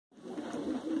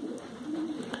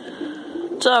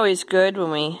It's always good when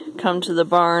we come to the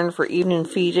barn for evening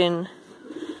feeding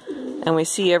and we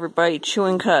see everybody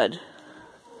chewing cud.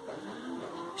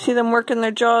 See them working their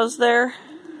jaws there?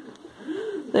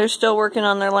 They're still working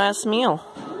on their last meal.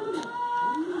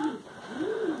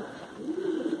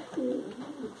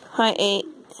 Hi, 8.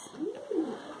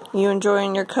 You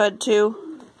enjoying your cud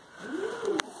too?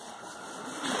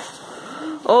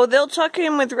 Oh, they'll tuck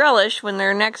in with relish when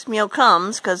their next meal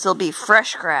comes, because there'll be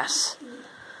fresh grass.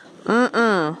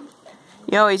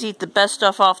 You always eat the best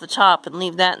stuff off the top and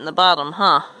leave that in the bottom,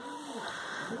 huh?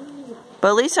 But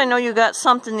at least I know you got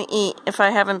something to eat if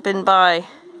I haven't been by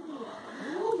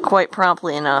quite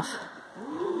promptly enough.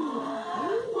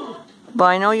 But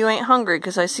I know you ain't hungry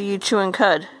because I see you chewing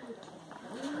cud.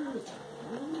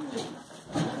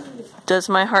 Does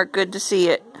my heart good to see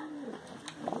it.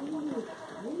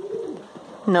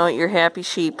 Know you're happy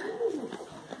sheep.